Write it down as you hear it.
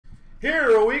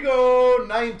Here we go.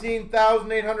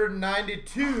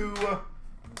 19,892.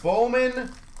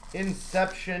 Bowman,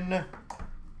 Inception,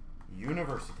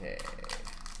 University.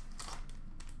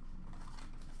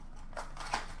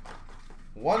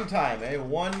 One time, eh?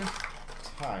 One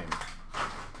time.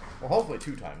 Well, hopefully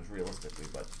 2 times, realistically,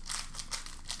 but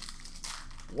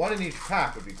 1 in each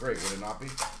pack would be great, would it not be?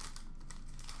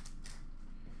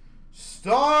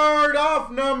 Start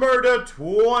off number to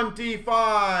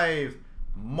 25.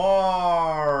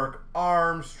 Mark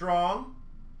Armstrong.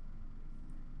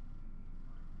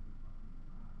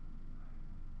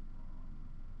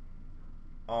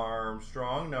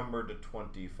 Number to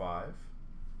 25.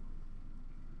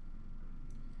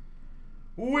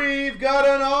 We've got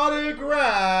an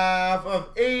autograph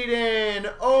of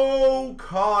Aiden O'Connell.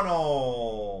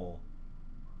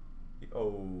 The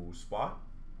O spot.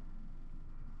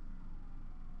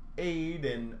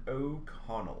 Aiden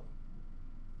O'Connell.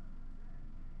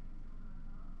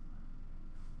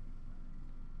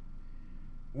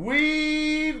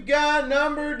 We've got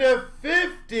number to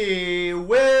 50,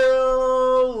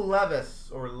 Will Levis,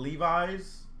 or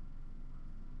Levi's.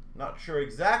 Not sure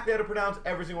exactly how to pronounce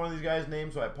every single one of these guys'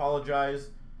 names, so I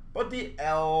apologize. But the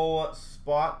L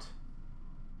spot.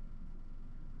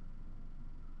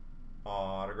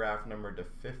 Autograph number to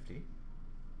 50.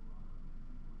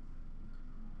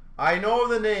 I know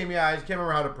the name, yeah, I just can't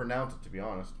remember how to pronounce it, to be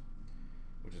honest.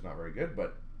 Which is not very good,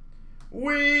 but...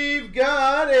 We've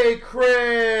got a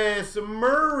Chris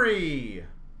Murray.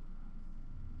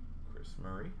 Chris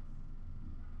Murray.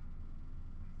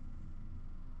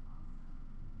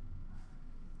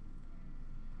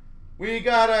 We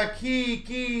got a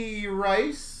Kiki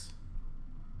Rice.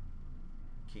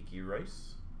 Kiki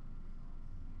Rice.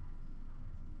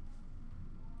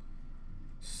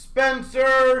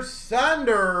 Spencer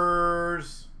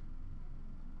Sanders.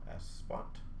 S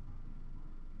spot.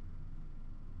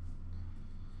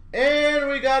 And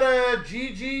we got a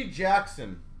Gigi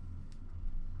Jackson.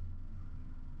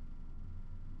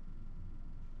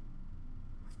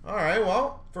 All right,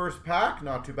 well, first pack,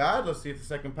 not too bad. Let's see if the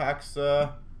second pack's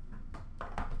better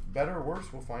or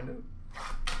worse. We'll find out.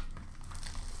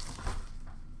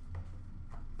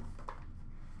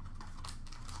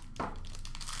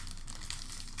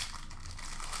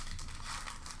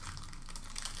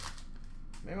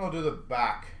 Maybe I'll do the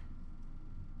back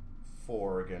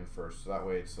 4 again first, so that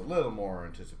way it's a little more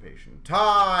anticipation.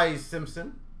 Ty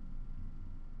Simpson.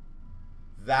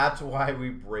 That's why we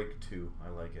break 2. I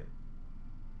like it.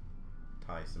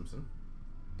 Ty Simpson.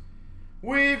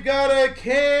 We've got a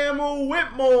Cam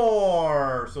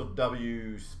Whitmore. So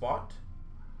W spot.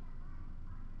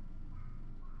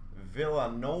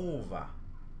 Villanova.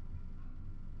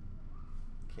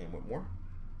 Cam Whitmore.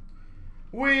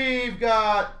 We've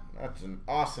got, that's an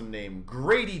awesome name,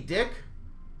 Grady Dick.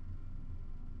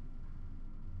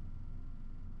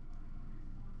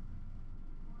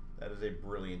 That is a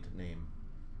brilliant name.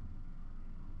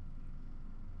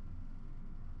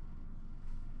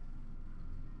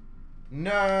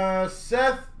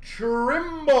 Seth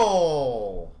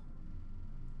Trimble.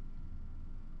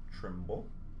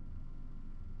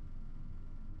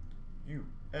 UNC.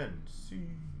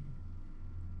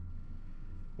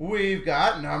 We've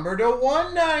got number to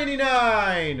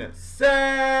 199.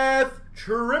 Seth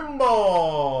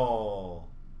Trimble.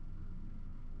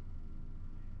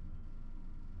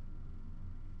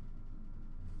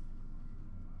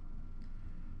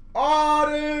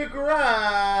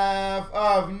 Autograph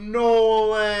of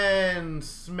Nolan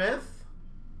Smith.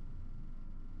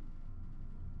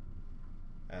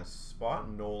 S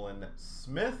spot, Nolan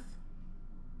Smith.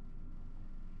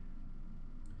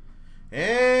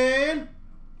 And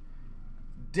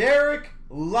Derek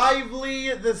Lively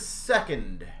II.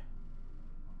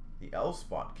 The L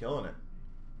spot, killing it.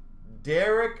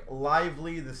 Derek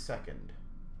Lively II.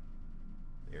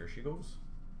 There she goes.